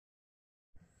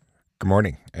Good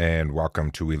morning and welcome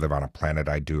to We Live on a Planet.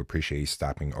 I do appreciate you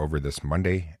stopping over this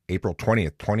Monday, April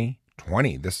 20th,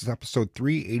 2020. This is episode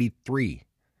 383.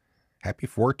 Happy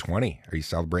 420. Are you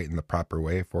celebrating the proper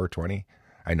way, 420?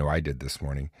 I know I did this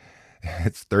morning.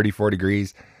 It's 34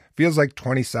 degrees. Feels like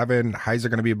 27. Highs are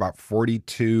going to be about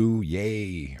 42.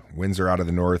 Yay. Winds are out of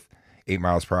the north, 8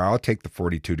 miles per hour. I'll take the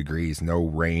 42 degrees. No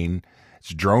rain.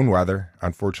 It's drone weather.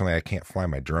 Unfortunately, I can't fly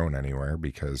my drone anywhere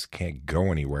because can't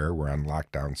go anywhere. We're on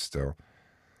lockdown still,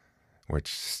 which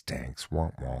stinks. Wah,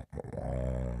 wah,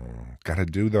 wah. Gotta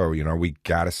do though, we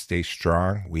gotta stay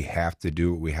strong. We have to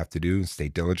do what we have to do and stay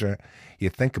diligent.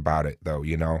 You think about it though,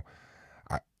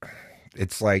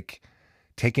 it's like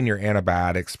taking your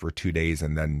antibiotics for 2 days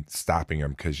and then stopping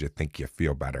them because you think you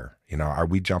feel better. Are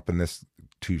we jumping this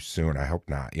too soon? I hope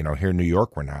not. Here in New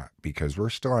York, we're not, because we're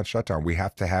still on shutdown. We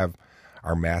have to have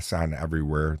our masks on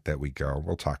everywhere that we go.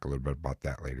 We'll talk a little bit about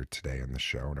that later today in the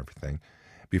show and everything.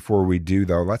 Before we do,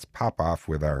 though, let's pop off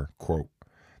with our quote.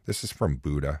 This is from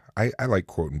Buddha. I like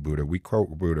quoting Buddha. We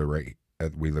quote Buddha right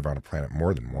at We Live on a Planet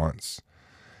more than once.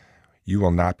 You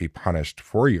will not be punished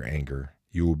for your anger.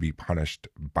 You will be punished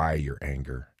by your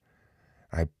anger.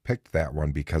 I picked that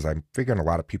one because I'm figuring a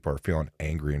lot of people are feeling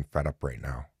angry and fed up right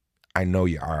now. I know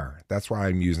you are. That's why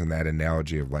I'm using that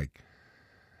analogy of like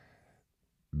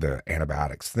the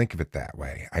antibiotics. Think of it that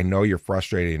way. I know you're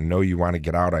frustrated. I know you want to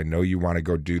get out. I know you want to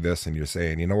go do this. And you're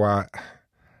saying, you know what?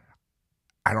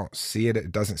 I don't see it.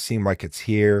 It doesn't seem like it's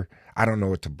here. I don't know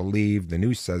what to believe. The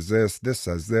news says this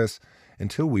says this.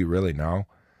 Until we really know,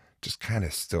 just kind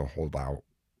of still hold out.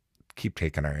 Keep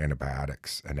taking our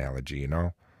antibiotics analogy,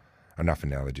 Enough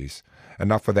analogies.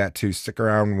 Enough of that too. Stick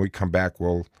around. When we come back,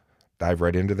 we'll dive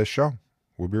right into the show.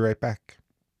 We'll be right back.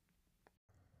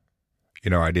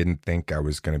 I didn't think I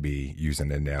was going to be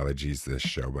using analogies this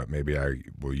show, but maybe I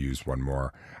will use one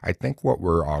more. I think what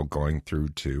we're all going through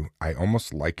too, I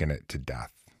almost liken it to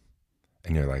death.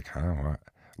 And you're like, huh, what?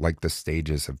 Like the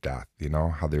stages of death,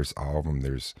 how there's all of them.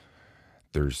 There's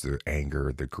the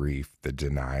anger, the grief, the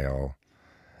denial.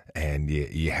 And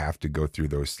you have to go through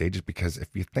those stages, because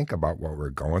if you think about what we're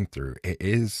going through, it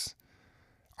is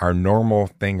our normal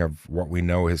thing of what we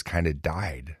know has kind of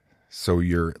died. So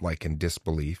you're like in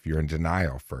disbelief, you're in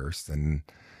denial first, and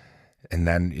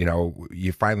then,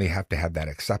 you finally have to have that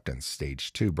acceptance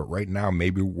stage too. But right now,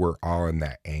 maybe we're all in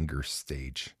that anger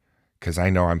stage, because I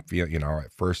know I'm feeling,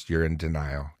 at first you're in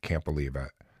denial, can't believe it.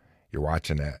 You're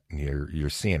watching it and you're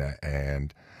seeing it.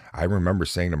 And I remember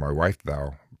saying to my wife,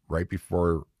 though, right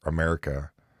before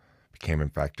America became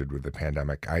infected with the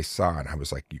pandemic, I saw it and I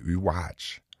was like, you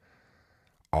watch.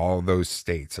 All those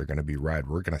states are going to be red.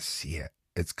 We're going to see it.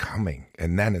 It's coming.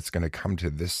 And then it's going to come to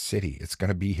this city. It's going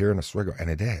to be here in Oswego. And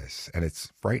it is. And it's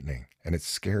frightening. And it's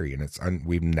scary. And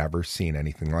we've never seen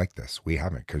anything like this. We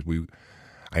haven't. Because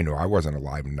I know I wasn't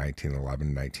alive in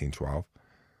 1911, 1912.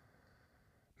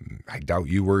 I doubt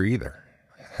you were either.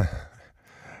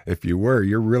 If you were,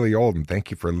 you're really old. And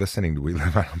thank you for listening to We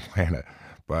Live on a Planet.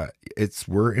 But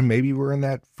maybe we're in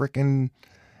that freaking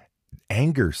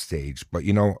anger stage. But,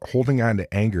 holding on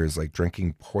to anger is like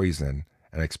drinking poison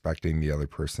and expecting the other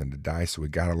person to die. So we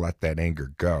got to let that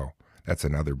anger go. That's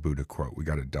another Buddha quote. We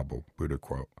got a double Buddha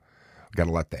quote. We got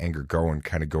to let the anger go and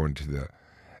kind of go into the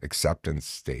acceptance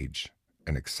stage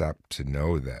and accept to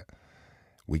know that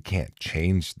we can't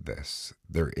change this.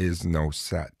 There is no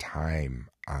set time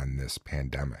on this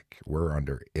pandemic. We're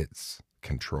under its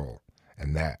control,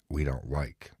 and that we don't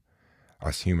like.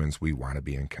 Us humans, we want to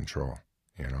be in control,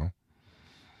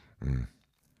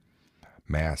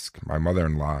 Mask. My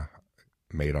mother-in-law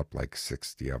made up like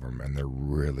 60 of them, and they're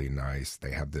really nice.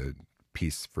 They have the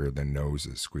piece for the nose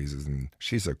that squeezes, and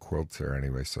she's a quilter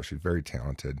anyway, so she's very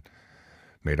talented.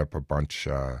 Made up a bunch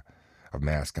of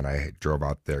masks, and I drove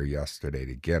out there yesterday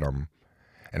to get them,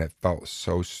 and it felt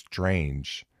so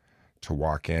strange to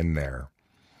walk in there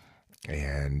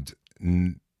and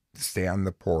stay on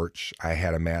the porch. I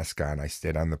had a mask on. I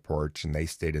stayed on the porch, and they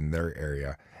stayed in their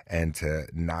area, and to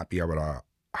not be able to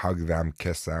hug them,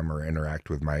 kiss them, or interact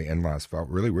with my in-laws felt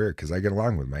really weird, because I get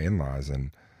along with my in-laws,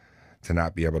 and to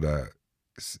not be able to,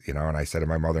 and I said to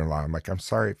my mother-in-law, I'm like, I'm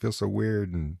sorry, it feels so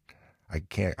weird, and I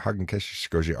can't hug and kiss you. She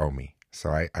goes, you owe me. So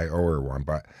I owe her one.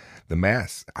 But the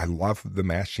mask, I love the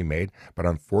mask she made, but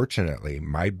unfortunately,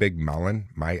 my big melon,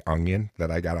 my onion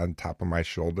that I got on top of my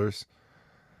shoulders,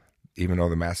 even though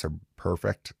the masks are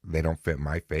perfect, they don't fit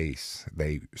my face.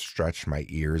 They stretch my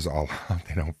ears all out.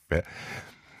 They don't fit.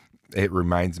 It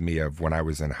reminds me of when I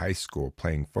was in high school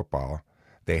playing football.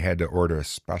 They had to order a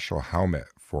special helmet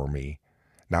for me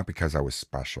Not because I was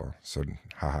special. So,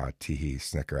 haha, tee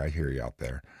snicker. I hear you out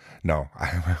there. No,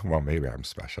 well, maybe I'm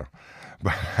special.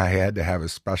 But I had to have a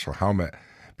special helmet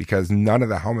because none of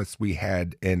the helmets we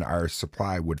had in our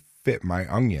supply would fit my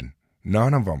onion.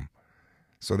 None of them.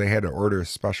 So they had to order a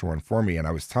special one for me. And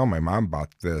I was telling my mom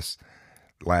about this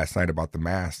last night about the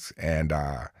masks and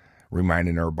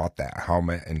reminding her about that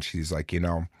helmet. And she's like,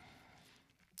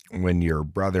 when your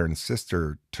brother and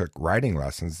sister took riding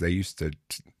lessons, they used to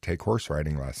take horse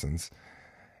riding lessons.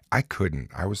 I couldn't.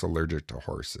 I was allergic to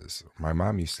horses. My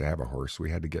mom used to have a horse.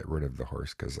 We had to get rid of the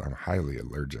horse because I'm highly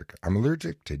allergic. I'm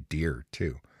allergic to deer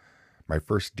too. My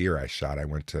first deer I shot, I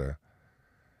went to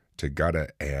gut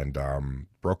it and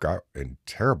broke out in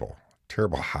terrible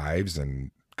hives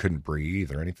and couldn't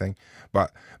breathe or anything.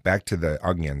 But back to the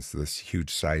onions, this huge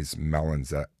size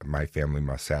melons that my family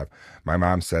must have. My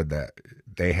mom said that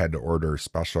they had to order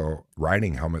special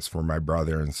riding helmets for my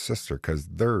brother and sister because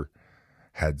their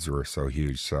heads were so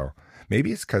huge. So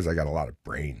maybe it's because I got a lot of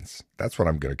brains. That's what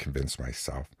I'm going to convince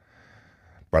myself.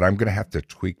 But I'm going to have to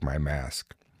tweak my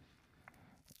mask.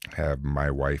 Have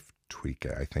my wife tweak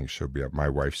it. I think she'll be able. My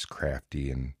wife's crafty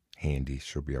and handy.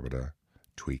 She'll be able to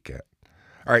tweak it.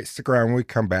 All right, stick around. When we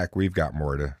come back, we've got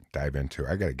more to dive into.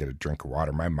 I got to get a drink of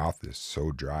water. My mouth is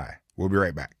so dry. We'll be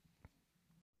right back.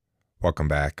 Welcome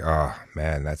back. Oh,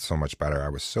 man, that's so much better. I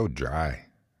was so dry.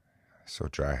 So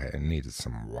dry. I needed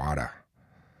some water.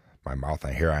 My mouth,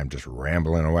 and here I'm just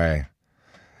rambling away.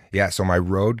 Yeah, so my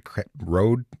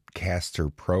Rodecaster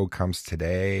Pro comes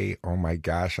today. Oh my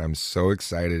gosh, I'm so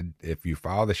excited. If you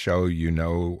follow the show, you've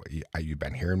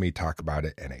been hearing me talk about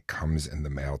it, and it comes in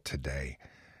the mail today.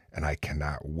 And I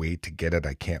cannot wait to get it.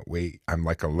 I can't wait. I'm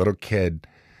like a little kid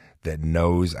that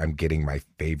knows I'm getting my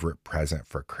favorite present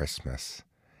for Christmas.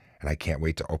 And I can't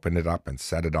wait to open it up and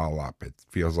set it all up. It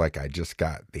feels like I just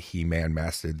got the He-Man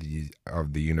Master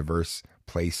of the Universe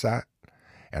playset,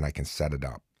 and I can set it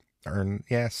up. Or,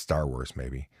 yeah, Star Wars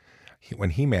maybe. When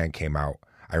He-Man came out,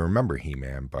 I remember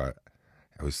He-Man, but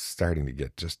I was starting to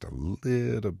get just a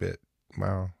little bit,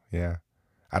 well, yeah.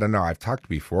 I don't know. I've talked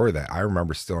before that I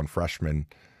remember still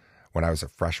when I was a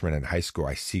freshman in high school,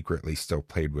 I secretly still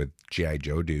played with G.I.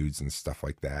 Joe dudes and stuff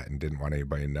like that and didn't want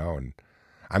anybody to know. And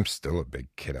I'm still a big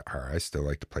kid at heart. I still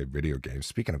like to play video games.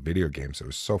 Speaking of video games, it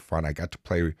was so fun. I got to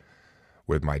play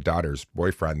with my daughter's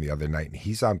boyfriend the other night, and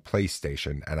he's on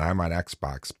PlayStation and I'm on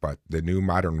Xbox, but the new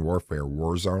Modern Warfare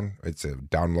Warzone, it's a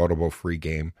downloadable free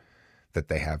game that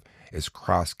they have, is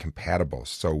cross-compatible.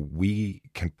 So we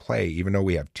can play, even though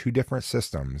we have two different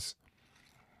systems,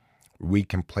 we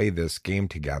can play this game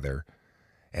together.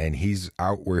 And he's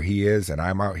out where he is, and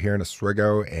I'm out here in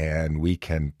Oswego, and we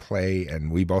can play,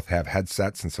 and we both have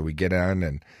headsets, and so we get on,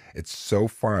 and it's so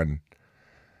fun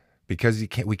because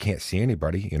we can't see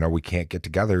anybody, we can't get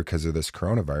together because of this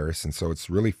coronavirus, and so it's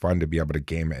really fun to be able to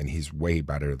game it. And he's way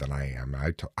better than I am.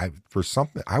 I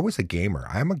was a gamer.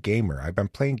 I'm a gamer. I've been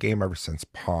playing game ever since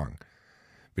Pong,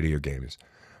 video games,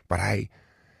 but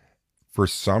for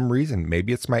some reason,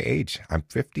 maybe it's my age. I'm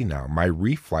 50 now. My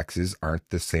reflexes aren't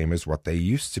the same as what they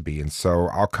used to be. And so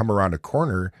I'll come around a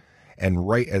corner, and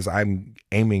right as I'm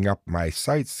aiming up my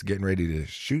sights, getting ready to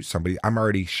shoot somebody, I'm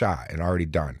already shot and already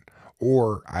done.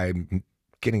 Or I'm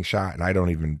getting shot and I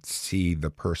don't even see the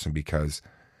person because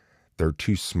they're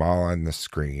too small on the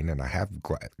screen, and I have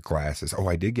glasses. Oh,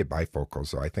 I did get bifocals,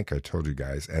 so I think I told you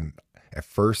guys. And at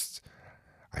first,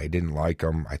 I didn't like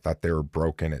them. I thought they were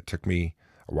broken. It took me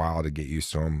a while to get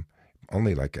used to them.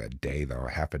 Only like a day though,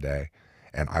 half a day.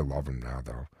 And I love them now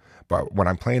though. But when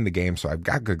I'm playing the game, so I've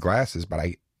got good glasses, but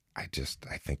I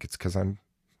think it's because I'm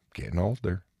getting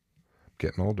older.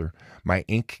 My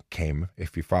ink came,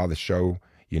 if you follow the show,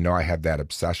 I have that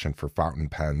obsession for fountain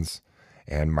pens,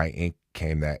 and my ink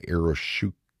came that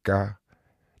Iroshuka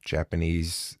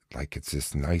Japanese, like it's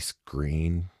this nice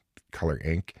green color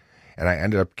ink. And I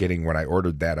ended up getting, when I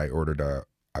ordered that, I ordered a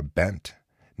bent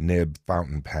nib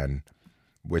fountain pen,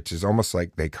 which is almost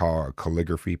like they call a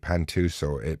calligraphy pen too.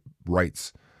 So it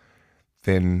writes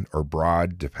thin or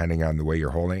broad depending on the way you're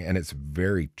holding, and it's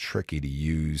very tricky to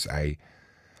use.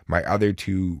 My other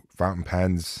two fountain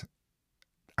pens,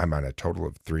 I'm on a total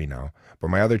of 3 now, but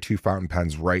my other 2 fountain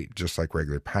pens write just like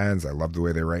regular pens. I love the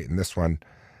way they write. And this one,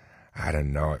 I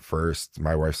didn't know at first.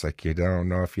 My wife's like, you don't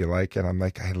know if you like it. I'm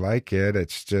like, I like it.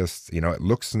 It's just, it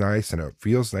looks nice and it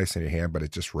feels nice in your hand, but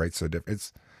it just writes so different.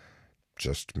 It's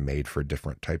just made for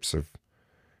different types of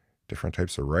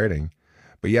writing.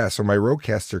 But yeah, so my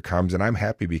Rodecaster comes, and I'm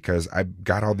happy because I've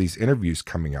got all these interviews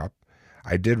coming up.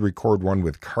 I did record one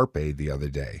with Carpe the other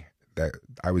day. That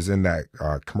I was in that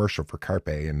commercial for Carpe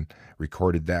and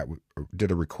recorded that.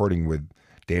 Did a recording with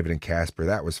David and Casper.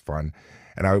 That was fun.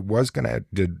 And I was going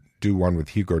to do one with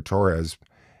Hugo Torres,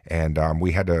 and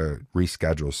we had to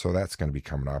reschedule. So that's going to be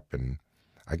coming up. And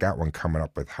I got one coming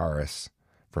up with Harris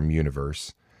from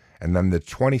Universe. And then the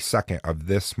 22nd of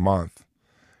this month,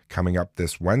 coming up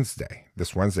this Wednesday.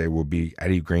 This Wednesday will be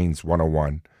Eddie Green's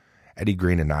 101. Eddie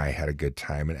Green and I had a good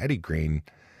time. And Eddie Green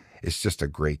is just a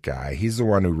great guy. He's the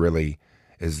one who really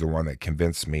is the one that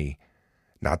convinced me.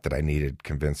 Not that I needed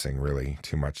convincing really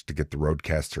too much to get the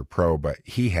Rodecaster Pro, but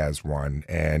he has one,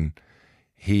 and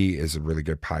he is a really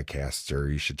good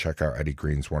podcaster. You should check out Eddie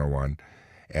Green's 101.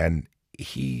 And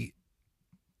he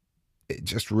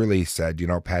just really said, you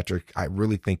know, Patrick, I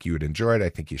really think you would enjoy it. I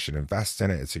think you should invest in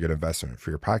it. It's a good investment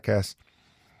for your podcast.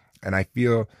 And I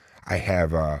feel I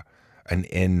have an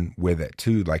in with it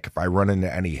too. Like if I run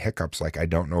into any hiccups, like I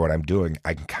don't know what I'm doing,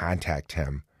 I can contact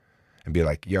him and be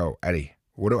like, yo, Eddie,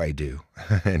 what do I do?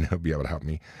 And he'll be able to help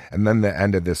me. And then the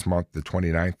end of this month, the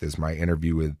 29th, is my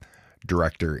interview with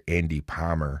director Andy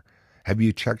Palmer. Have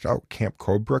you checked out Camp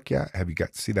Coldbrook yet? Have you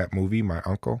got to see that movie my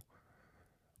uncle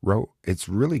wrote? It's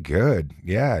really good.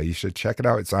 Yeah, you should check it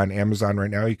out. It's on Amazon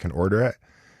right now. You can order it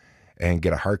and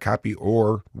get a hard copy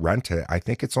or rent it. I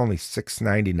think it's only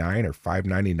 $6.99 or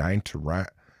 $5.99 to rent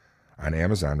on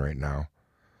Amazon right now.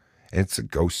 And it's a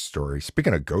ghost story.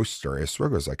 Speaking of ghost story,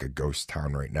 Oswego's like a ghost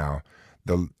town right now.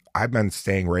 I've been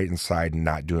staying right inside and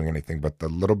not doing anything, but the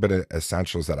little bit of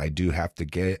essentials that I do have to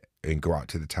get and go out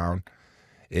to the town,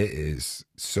 it is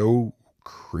so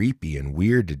creepy and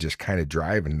weird to just kind of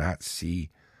drive and not see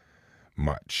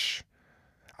much.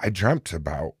 I dreamt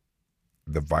about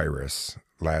the virus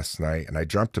last night, and I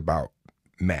dreamt about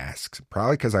masks,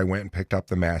 probably because I went and picked up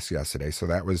the mask yesterday, so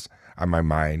that was on my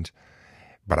mind.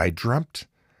 But I dreamt,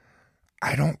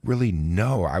 I don't really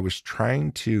know.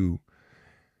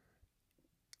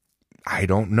 I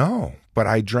don't know, but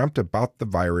I dreamt about the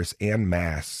virus and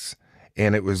masks,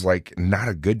 and it was like not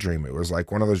a good dream. It was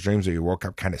like one of those dreams where you woke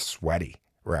up kind of sweaty,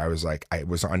 where I was like, I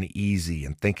was uneasy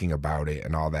and thinking about it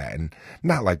and all that, and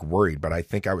not like worried, but I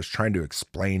think I was trying to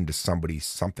explain to somebody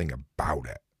something about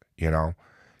it, you know,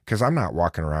 because I'm not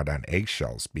walking around on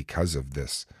eggshells because of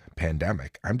this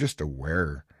pandemic. I'm just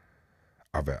aware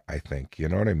of it, I think, you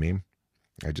know what I mean?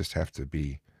 I just have to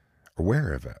be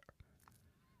aware of it.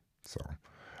 So,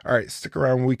 all right, stick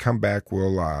around. When we come back,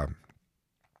 we'll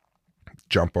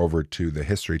jump over to the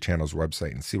History Channel's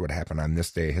website and see what happened on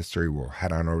this day of history. We'll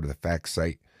head on over to the fact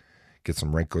site, get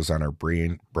some wrinkles on our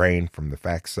brain from the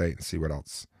fact site, and see what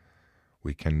else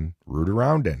we can root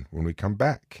around in when we come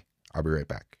back. I'll be right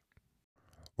back.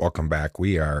 Welcome back.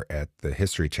 We are at the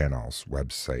History Channel's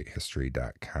website,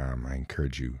 history.com. I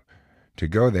encourage you to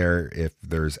go there if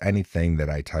there's anything that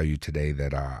I tell you today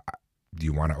that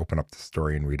you want to open up the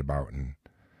story and read about and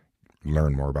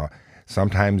learn more about.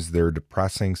 Sometimes they're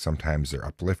depressing, sometimes they're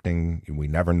uplifting. We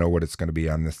never know what it's going to be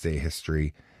on this day of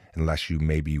history unless you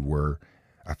maybe were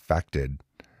affected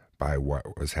by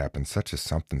what was happened, such as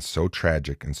something so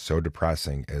tragic and so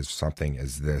depressing as something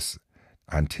as this.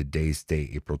 On today's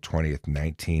date, April 20th,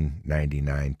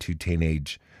 1999, two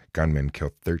teenage gunmen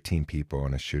killed 13 people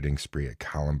in a shooting spree at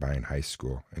Columbine High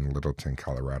School in Littleton,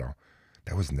 Colorado.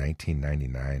 That was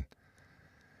 1999.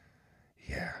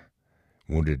 Yeah.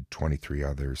 Wounded 23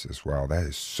 others as well. That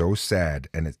is so sad.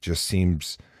 And it just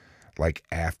seems like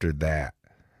after that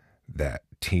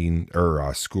teen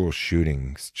or school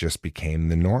shootings just became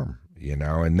the norm, you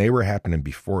know, and they were happening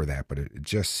before that, but it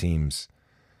just seems,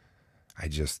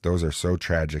 those are so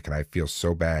tragic, and I feel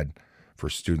so bad for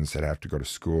students that have to go to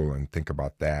school and think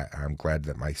about that. I'm glad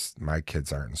that my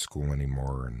kids aren't in school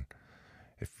anymore. And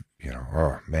if, you know,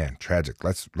 oh man, tragic.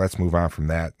 Let's move on from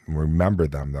that and remember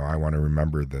them though. I want to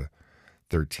remember the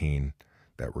 13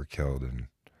 that were killed and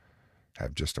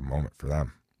have just a moment for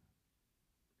them.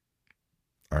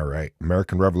 All right.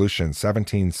 American Revolution,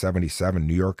 1777,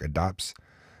 New York adopts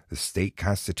the state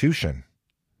constitution.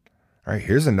 All right,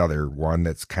 here's another one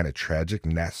that's kind of tragic,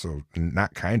 natural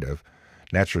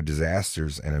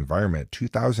disasters and environment.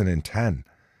 2010,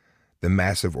 the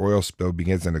massive oil spill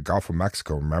begins in the Gulf of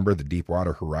Mexico. Remember the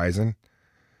Deepwater Horizon?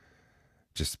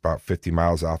 Just about 50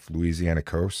 miles off Louisiana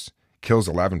coast. Kills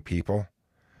 11 people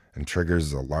and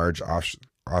triggers a large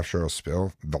offshore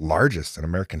spill, the largest in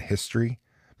American history.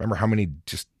 Remember how many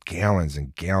just gallons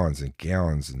and gallons and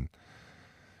gallons, and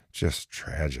just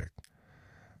tragic.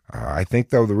 I think,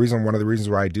 though, one of the reasons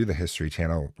why I do the History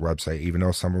Channel website, even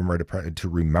though some of them are to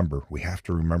remember, we have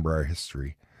to remember our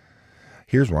history.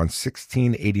 Here's one.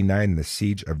 1689, the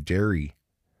Siege of Derry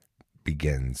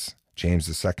begins. James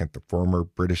II, the former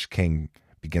British king,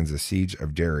 begins the Siege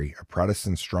of Derry, a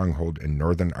Protestant stronghold in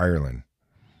Northern Ireland.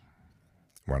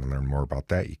 Want to learn more about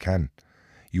that? You can.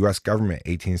 U.S. government,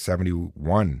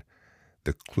 1871.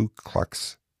 the Ku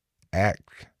Klux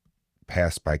Act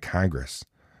passed by Congress.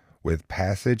 With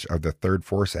passage of the Third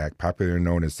Force Act, popularly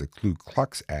known as the Ku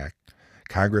Klux Act,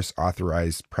 Congress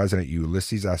authorized President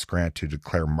Ulysses S. Grant to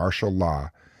declare martial law,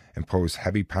 impose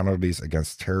heavy penalties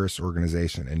against terrorist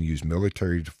organizations, and use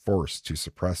military force to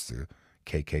suppress the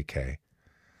KKK.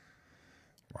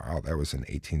 Wow, that was in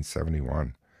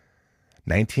 1871.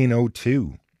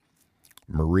 1902,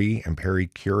 Marie and Perry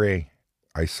Curie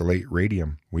isolate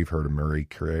radium. We've heard of Marie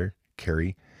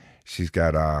Curie. She's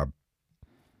got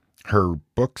her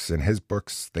books and his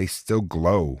books, they still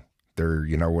glow. They're,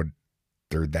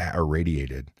 they're that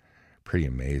irradiated. Pretty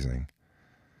amazing.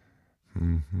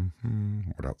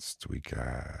 What else do we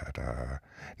got?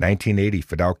 1980,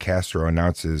 Fidel Castro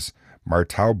announces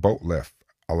Martel boat lift,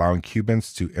 allowing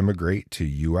Cubans to immigrate to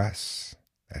U.S.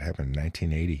 That happened in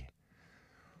 1980.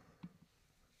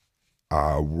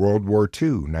 World War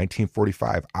II,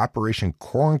 1945, Operation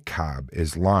Corncob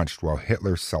is launched while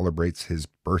Hitler celebrates his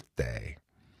birthday.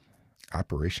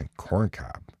 Operation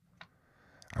Corncob.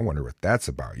 I wonder what that's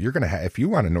about. You're going to have, if you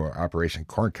want to know what Operation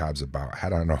Corncob's about,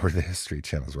 head on over to the History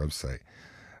Channel's website.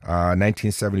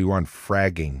 1971,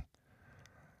 fragging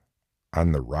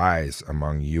on the rise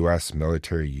among U.S.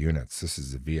 military units. This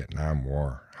is the Vietnam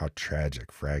War. How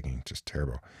tragic. Fragging, just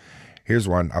terrible. Here's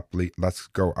one upbeat. Let's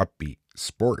go upbeat.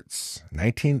 Sports.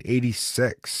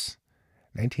 1986.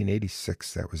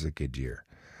 1986, that was a good year.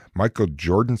 Michael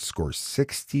Jordan scores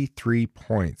 63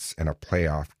 points in a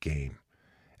playoff game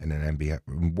in an NBA.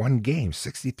 In one game,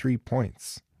 63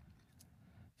 points.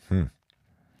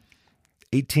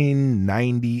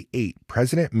 1898,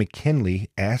 President McKinley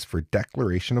asked for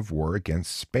declaration of war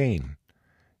against Spain.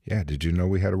 Yeah, did you know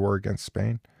we had a war against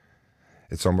Spain?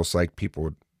 It's almost like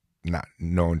people not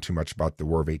knowing too much about the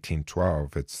War of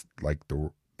 1812. It's like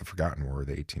the forgotten war,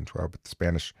 the 1812, but the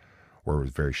Spanish War was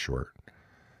very short,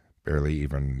 barely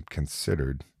even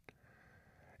considered.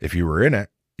 If you were in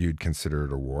it, you'd consider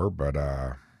it a war, but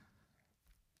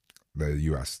the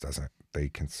U.S. doesn't.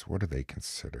 What do they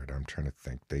consider it? I'm trying to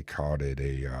think. They called it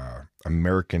a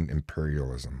American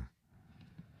imperialism.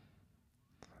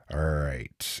 All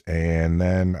right, and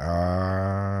then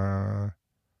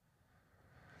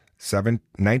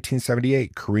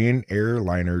 1978, Korean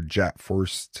airliner jet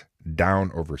forced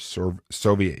down over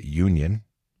Soviet Union.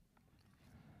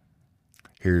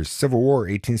 Here's Civil War,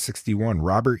 1861.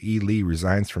 Robert E. Lee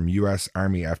resigns from U.S.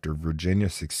 Army after Virginia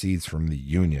secedes from the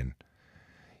Union.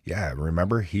 Yeah,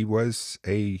 remember, he was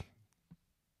a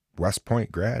West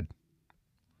Point grad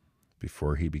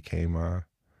before he became a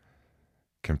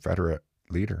Confederate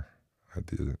leader of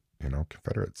the,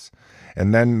 Confederates.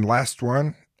 And then last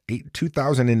one,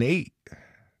 2008,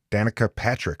 Danica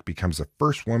Patrick becomes the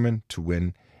first woman to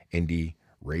win Indy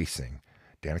racing.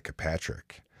 Danica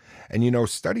Patrick. And,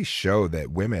 studies show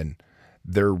that women,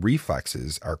 their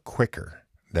reflexes are quicker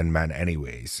than men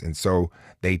anyways. And so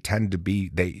they tend to be,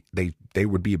 they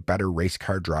would be better race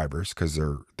car drivers because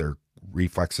their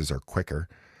reflexes are quicker,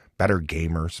 better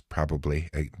gamers probably,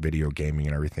 video gaming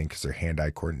and everything, because their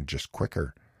hand-eye coordination just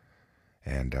quicker.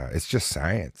 And it's just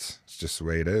science. It's just the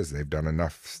way it is. They've done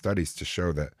enough studies to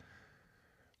show that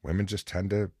women just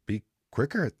tend to be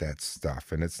quicker at that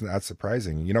stuff. And it's not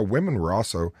surprising. Women were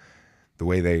also, the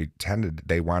way they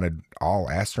wanted all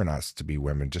astronauts to be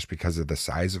women just because of the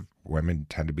size of women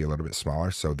tend to be a little bit smaller.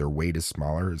 So their weight is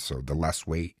smaller. So the less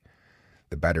weight,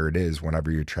 the better it is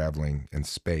whenever you're traveling in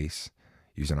space,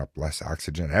 using up less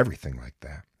oxygen, everything like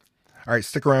that. All right,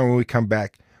 stick around. When we come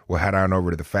back, we'll head on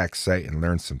over to the facts site and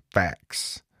learn some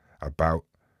facts about,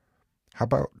 how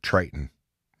about Triton?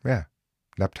 Yeah,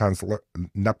 Neptune's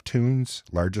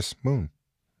largest moon.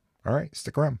 All right,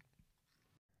 stick around.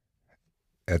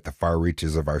 At the far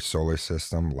reaches of our solar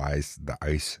system lies the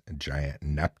ice giant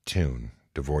Neptune,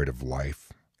 devoid of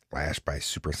life, lashed by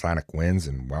supersonic winds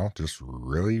and, well, just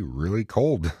really, really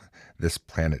cold. This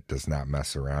planet does not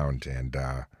mess around. And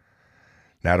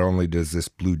not only does this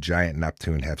blue giant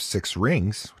Neptune have 6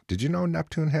 rings, did you know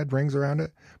Neptune had rings around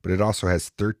it? But it also has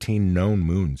 13 known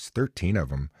moons, 13 of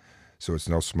them. So it's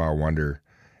no small wonder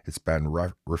it's been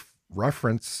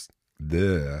referenced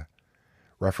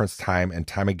time and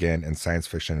time again in science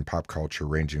fiction and pop culture,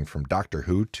 ranging from Doctor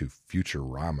Who to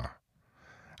Futurama.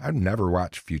 I've never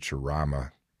watched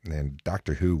Futurama and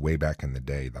Doctor Who way back in the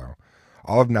day, though.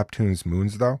 All of Neptune's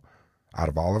moons, though, out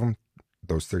of all of them,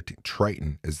 those 13,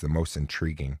 Triton is the most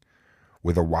intriguing.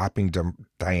 With a whopping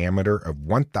diameter of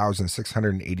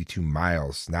 1,682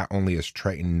 miles, not only is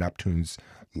Triton Neptune's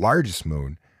largest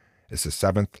moon, it's the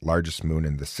 7th largest moon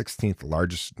and the 16th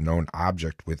largest known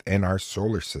object within our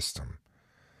solar system.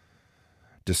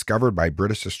 Discovered by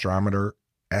British astronomer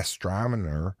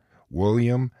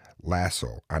William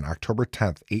Lasso on October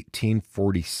 10th,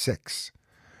 1846.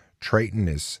 Triton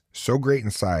is so great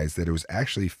in size that it was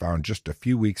actually found just a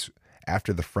few weeks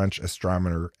after the French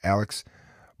astronomer Alex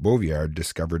Bouvier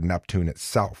discovered Neptune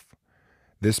itself.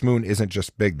 This moon isn't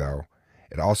just big, though.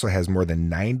 It also has more than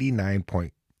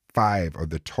 99.5% of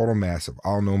the total mass of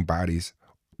all known bodies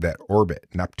that orbit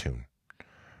Neptune.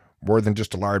 More than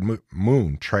just a large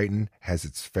moon, Triton has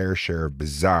its fair share of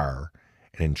bizarre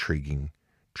and intriguing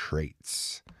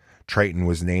traits. Triton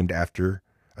was named after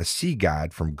a sea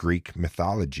god from Greek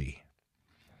mythology.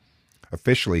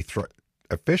 Officially,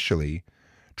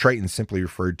 Triton simply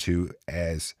referred to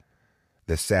as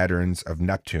the Saturns of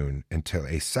Neptune until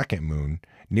a second moon,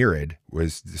 Nereid,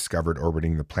 was discovered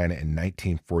orbiting the planet in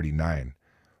 1949.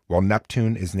 While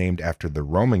Neptune is named after the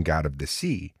Roman god of the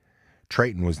sea,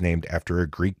 Triton was named after a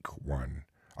Greek one.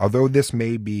 Although this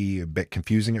may be a bit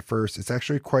confusing at first, it's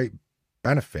actually quite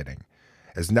benefiting,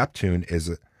 as Neptune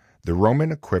is the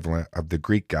Roman equivalent of the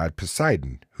Greek god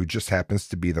Poseidon, who just happens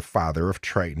to be the father of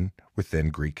Triton within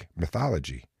Greek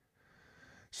mythology.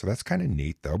 So that's kind of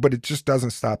neat, though. But it just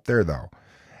doesn't stop there, though,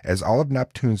 as all of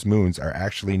Neptune's moons are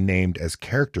actually named as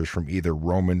characters from either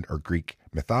Roman or Greek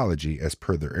mythology as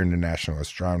per the International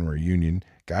Astronomer Union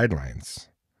guidelines.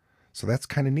 So that's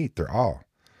kind of neat. They're all.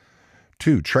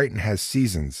 2, Triton has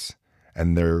seasons,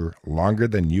 and they're longer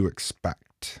than you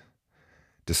expect.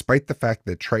 Despite the fact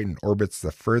that Triton orbits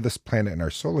the furthest planet in our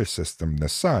solar system, the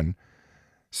Sun,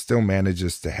 still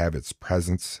manages to have its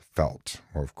presence felt.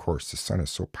 Well, of course, the Sun is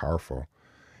so powerful.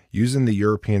 Using the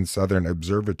European Southern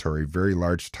Observatory Very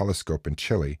Large Telescope in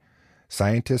Chile,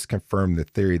 scientists confirmed the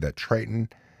theory that Triton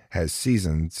had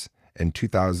seasons in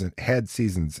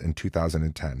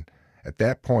 2010. At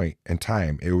that point in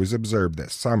time, it was observed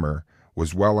that summer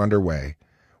was well underway,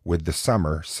 with the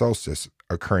summer solstice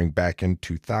occurring back in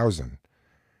 2000.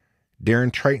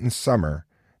 During Triton's summer,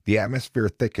 the atmosphere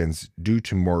thickens due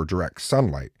to more direct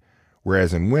sunlight,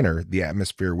 whereas in winter, the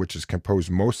atmosphere, which is composed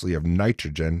mostly of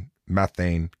nitrogen,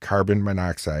 methane, carbon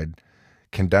monoxide,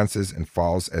 condenses and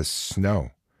falls as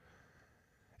snow.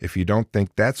 If you don't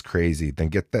think that's crazy, then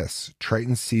get this.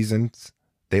 Triton seasons,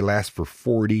 they last for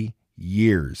 40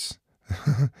 years.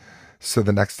 So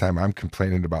the next time I'm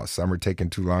complaining about summer taking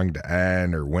too long to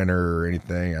end or winter or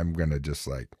anything, I'm going to just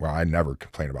I never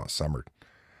complain about summer.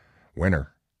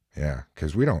 Winter, yeah,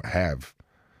 because we don't have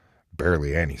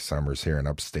barely any summers here in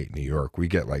upstate New York. We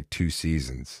get 2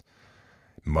 seasons,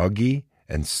 muggy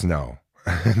and snow,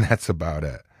 and that's about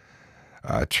it.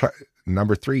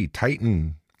 Number 3,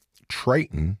 Triton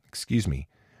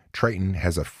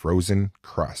has a frozen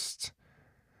crust.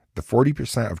 The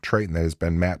 40% of Triton that has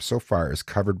been mapped so far is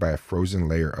covered by a frozen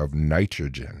layer of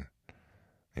nitrogen.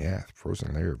 Yeah,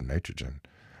 frozen layer of nitrogen.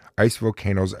 Ice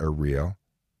volcanoes are real,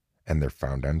 and they're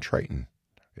found on Triton.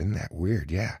 Isn't that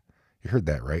weird? Yeah, you heard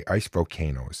that right. Ice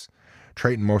volcanoes.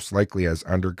 Triton most likely has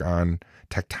undergone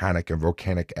tectonic and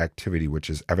volcanic activity, which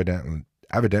is evident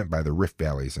by the rift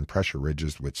valleys and pressure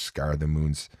ridges which scar the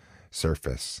moon's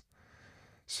surface.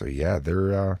 So yeah,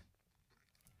 that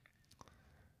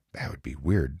would be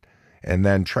weird. And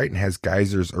then Triton has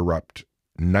geysers erupt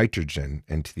nitrogen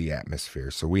into the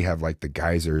atmosphere. So we have the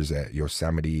geysers at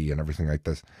Yosemite and everything like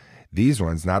this. These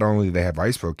ones, not only do they have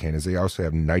ice volcanoes, they also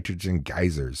have nitrogen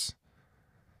geysers.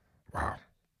 Wow.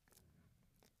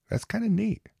 That's kind of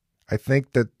neat. I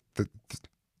think that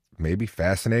maybe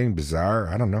fascinating, bizarre.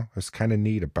 I don't know. It's kind of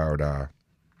neat about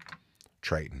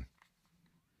Triton.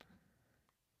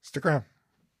 Stick around.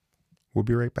 We'll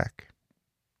be right back.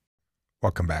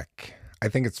 Welcome back. I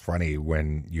think it's funny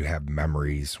when you have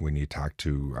memories when you talk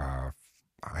to a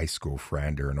high school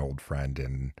friend or an old friend.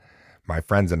 And my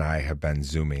friends and I have been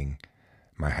Zooming,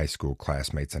 my high school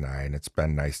classmates and I, and it's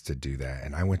been nice to do that.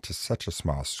 And I went to such a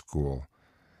small school,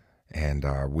 and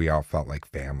we all felt like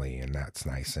family, and that's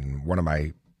nice. And one of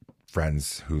my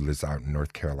friends who lives out in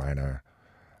North Carolina,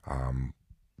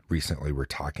 recently we're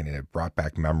talking, and it brought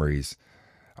back memories.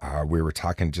 We were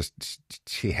talking,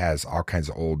 she has all kinds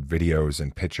of old videos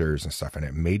and pictures and stuff, and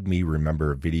it made me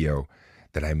remember a video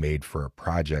that I made for a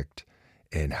project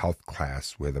in health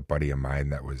class with a buddy of mine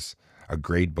that was a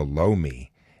grade below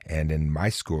me. And in my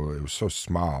school, it was so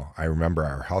small. I remember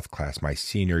our health class, my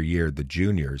senior year, the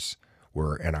juniors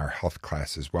were in our health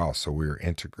class as well. So we were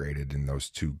integrated in those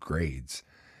 2 grades.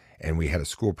 And we had a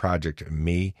school project,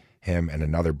 me, him, and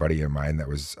another buddy of mine that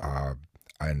was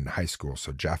in high school.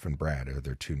 So Jeff and Brad are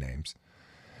their 2 names.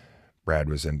 Brad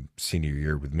was in senior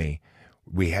year with me.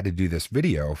 We had to do this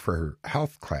video for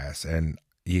health class, and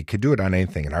you could do it on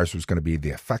anything. And ours was going to be the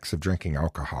effects of drinking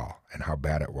alcohol and how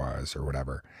bad it was or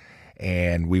whatever.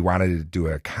 And we wanted to do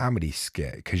a comedy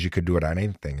skit because you could do it on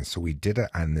anything. And so we did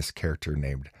it on this character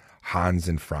named Hans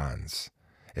and Franz.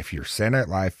 If you're a Saturday Night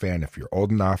Live fan, if you're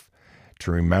old enough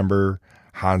to remember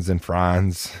Hans and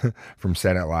Franz from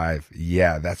Saturday Night Live,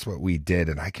 yeah, that's what we did.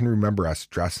 And I can remember us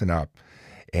dressing up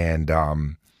and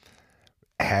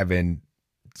having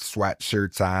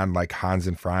sweatshirts on like Hans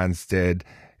and Franz did,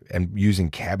 and using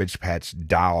Cabbage Patch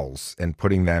dolls and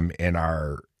putting them in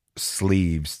our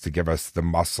sleeves to give us the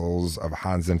muscles of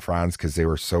Hans and Franz because they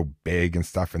were so big and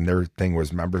stuff. And their thing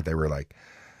was, remember, they were like,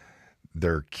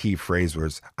 their key phrase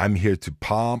was, "I'm here to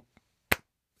pump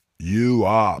you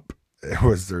up." It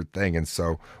was their thing. And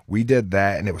so we did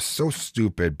that, and it was so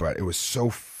stupid, but it was so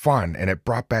fun. And it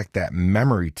brought back that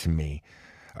memory to me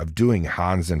of doing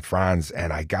Hans and Franz.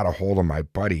 And I got a hold of my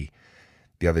buddy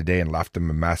the other day and left him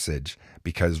a message,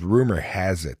 because rumor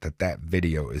has it that that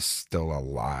video is still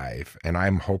alive. And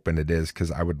I'm hoping it is,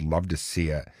 because I would love to see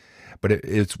it. But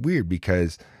it's weird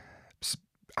because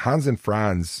Hans and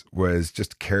Franz was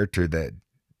just a character that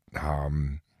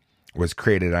was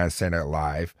created on Saturday Night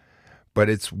Live. But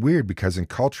it's weird because in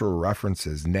cultural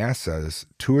references, NASA's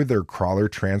two of their crawler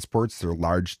transports, their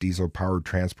large diesel-powered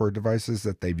transport devices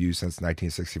that they've used since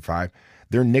 1965,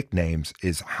 their nicknames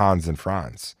is Hans and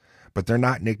Franz. But they're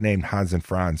not nicknamed Hans and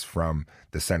Franz from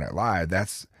the Saturday Night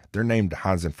Live. They're named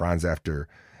Hans and Franz after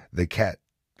the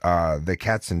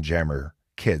Katzenjammer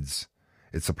Kids.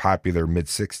 It's a popular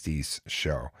mid-'60s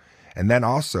show. And then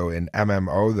also in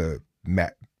MMO, the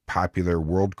popular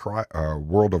World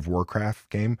of Warcraft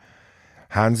game,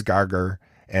 Hans Geiger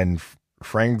and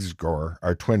Frangsgor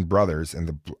are twin brothers in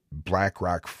the Black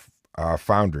Rock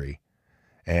Foundry.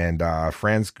 And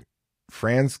Franz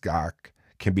Gok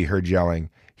can be heard yelling,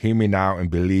 "Hear me now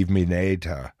and believe me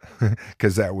later,"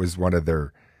 because that was one of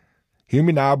their, "Hear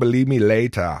me now, believe me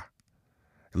later."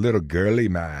 A little girly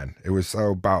man. It was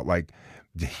so about like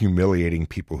humiliating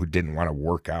people who didn't want to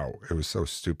work out. It was so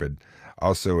stupid.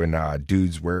 Also in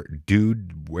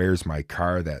Dude, Where's My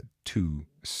Car, that too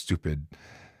stupid,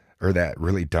 or that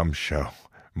really dumb show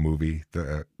movie.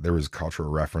 There was a cultural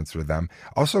reference with them.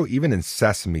 Also, even in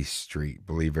Sesame Street,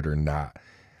 believe it or not,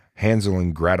 Hansel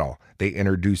and Gretel, they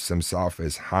introduce themselves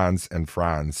as Hans and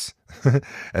Franz.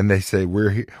 And they say,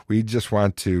 we just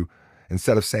want to,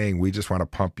 instead of saying we just want to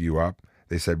pump you up,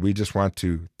 they said, we just want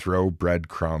to throw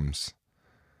breadcrumbs.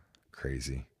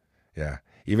 Crazy. Yeah.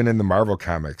 Even in the Marvel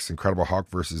comics, Incredible Hulk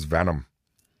versus Venom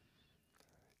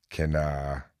can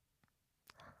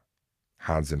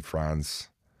Hans and Franz.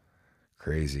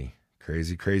 Crazy.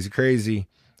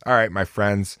 All right, my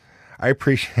friends. I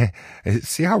appreciate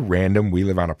see how random We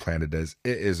Live on a Planet is.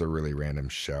 It is a really random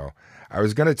show. I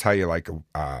was going to tell you like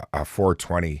a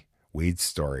 420 weed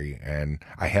story, and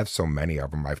I have so many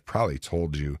of them. I've probably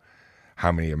told you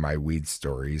how many of my weed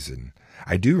stories. And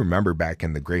I do remember back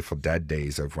in the Grateful Dead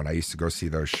days of when I used to go see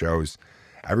those shows,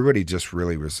 everybody just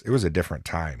really it was a different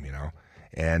time, you know.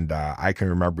 And I can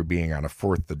remember being on a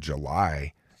 4th of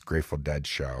July Grateful Dead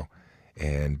show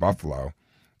in Buffalo,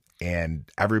 and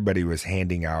everybody was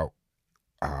handing out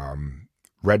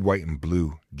red, white, and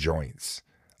blue joints.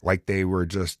 Like they were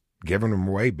just giving them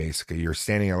away, basically. You're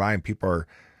standing in line, people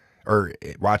are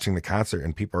watching the concert,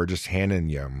 and people are just handing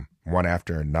you them one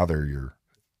after another. You're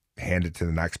hand it to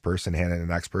the next person, hand it to the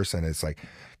next person. It's like,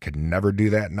 could never do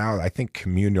that now. I think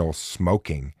communal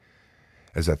smoking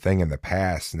is a thing in the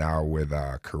past now with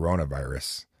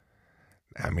coronavirus.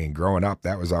 I mean, growing up,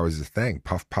 that was always the thing.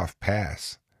 Puff, puff,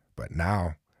 pass. But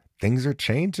now things are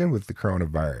changing with the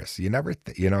coronavirus. You never,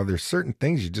 there's certain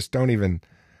things you just don't even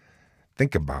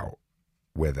think about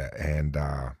with it. And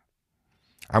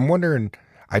I'm wondering,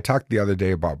 I talked the other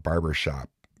day about Barbershop,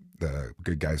 the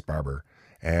Good Guys Barber.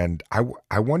 And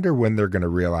I wonder when they're going to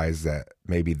realize that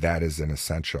maybe that is an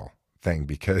essential thing,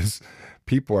 because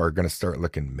people are going to start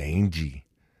looking mangy.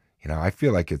 I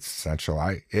feel like it's essential.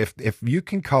 If you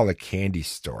can call a candy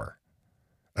store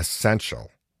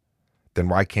essential, then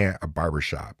why can't a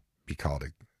barbershop be called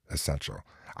essential?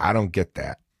 I don't get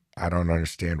that. I don't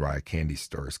understand why a candy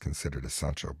store is considered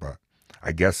essential, but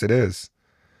I guess it is.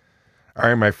 All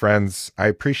right, my friends, I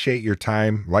appreciate your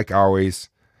time. Like always,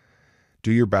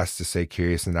 do your best to stay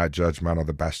curious and not judgmental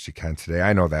the best you can today.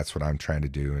 I know that's what I'm trying to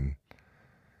do. And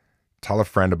tell a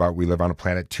friend about We Live on a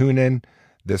Planet. Tune in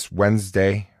this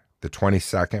Wednesday, the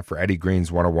 22nd, for Eddie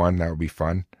Green's 101. That would be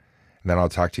fun. And then I'll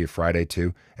talk to you Friday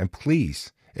too. And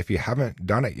please, if you haven't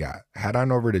done it yet, head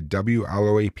on over to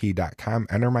WLOAP.com.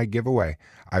 Enter my giveaway.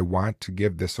 I want to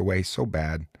give this away so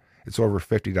bad. It's over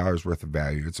 $50 worth of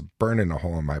value. It's burning a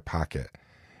hole in my pocket.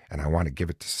 And I want to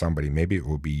give it to somebody. Maybe it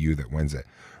will be you that wins it.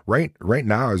 Right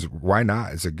now why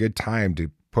not? It's a good time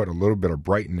to put a little bit of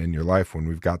Brighton in your life when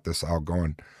we've got this all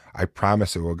going. I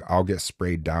promise it will all get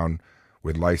sprayed down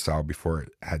with Lysol before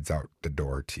it heads out the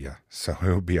door to you. So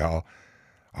it'll be all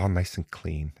nice and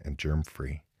clean and germ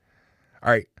free.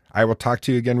 All right. I will talk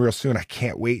to you again real soon. I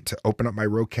can't wait to open up my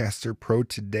Rodecaster Pro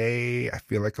today. I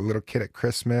feel like a little kid at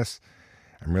Christmas.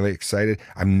 I'm really excited.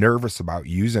 I'm nervous about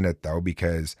using it though,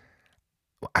 because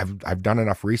I've done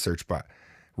enough research, but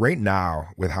right now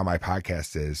with how my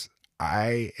podcast is,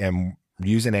 I am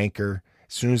using Anchor.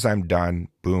 As soon as I'm done,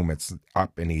 boom, it's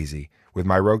up and easy. With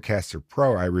my Rodecaster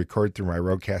Pro, I record through my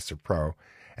Rodecaster Pro,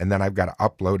 and then I've got to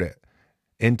upload it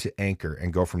into Anchor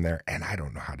and go from there. And I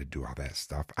don't know how to do all that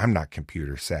stuff. I'm not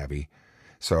computer savvy.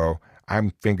 So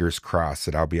I'm fingers crossed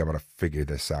that I'll be able to figure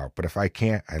this out. But if I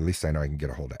can't, at least I know I can get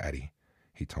a hold of Eddie.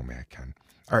 He told me I can.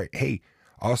 All right. Hey,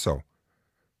 also,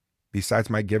 besides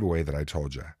my giveaway that I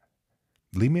told you,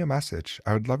 leave me a message.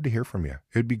 I would love to hear from you.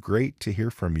 It would be great to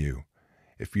hear from you.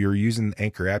 If you're using the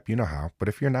Anchor app, you know how. But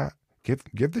if you're not, give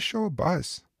the show a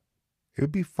buzz. It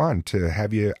would be fun to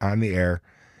have you on the air.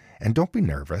 And don't be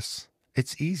nervous.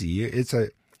 It's easy.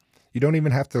 You don't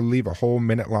even have to leave a whole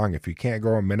minute long. If you can't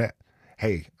go a minute,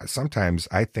 hey, sometimes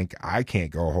I think I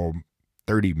can't go a whole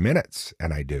 30 minutes,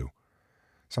 and I do.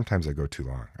 Sometimes I go too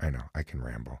long. I know, I can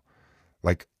ramble.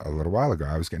 Like a little while ago,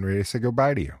 I was getting ready to say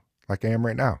goodbye to you, like I am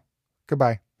right now.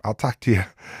 Goodbye. I'll talk to you.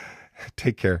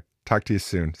 Take care. Talk to you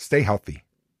soon. Stay healthy.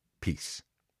 Peace.